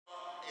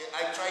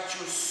I try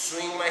to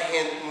swing my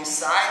hand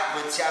inside,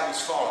 but Thiago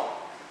is falling.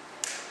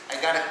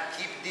 I gotta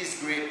keep this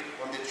grip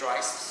on the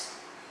triceps.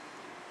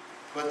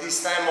 But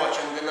this time, watch,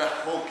 I'm gonna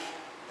hook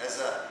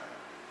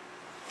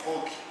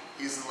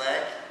his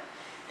leg,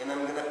 and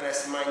I'm gonna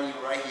pass my knee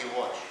right here,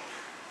 watch.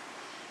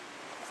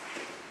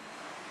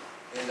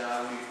 And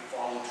we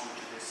follow through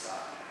to this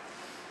side.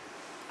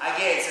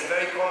 Again, it's a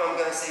very common, I'm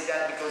gonna say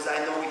that because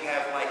I know we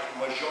have like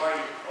majority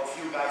of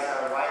you guys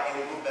are white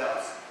and blue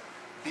belts.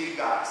 Big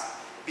guys.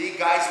 Big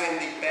guys, when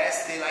they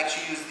pass, they like to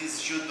use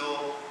this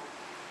judo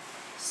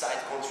side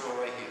control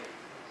right here.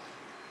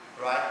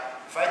 Right?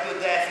 If I do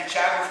that, if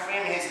Thiago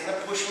frame, he's gonna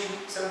push me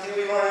something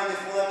we learned in the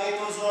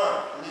fundamentals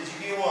one, on the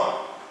GB1.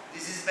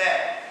 This is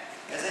bad.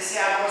 As I say,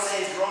 I'm not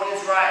saying it's wrong,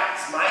 it's right.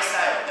 It's my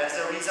style. That's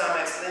the reason I'm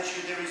explaining to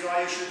you the reason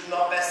why you should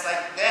not pass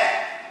like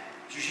that.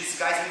 Jiu-Jitsu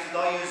guys will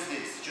not use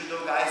this.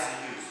 Judo guys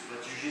use, but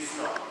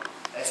Jiu-Jitsu not.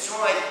 As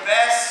soon as I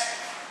pass,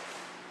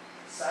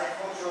 side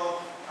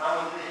control,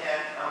 arm with the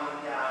head, arm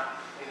with the arm,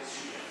 and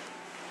shoot.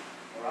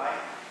 Alright?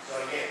 So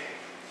again,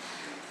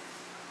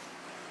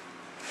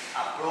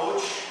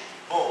 approach,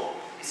 boom.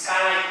 It's kind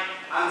of like,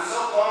 I'm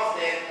so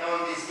confident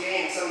on this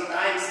game,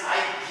 sometimes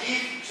I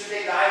give to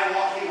the guy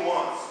what he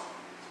wants.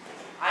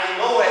 I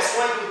know as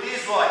soon as I do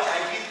this, watch,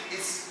 I give,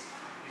 it's,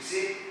 you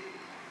see,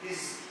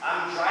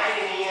 I'm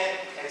driving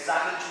it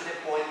exactly to the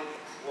point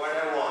where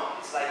I want.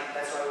 It's like,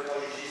 that's why we call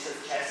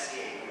Jiu-Jitsu chess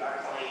game. We are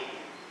playing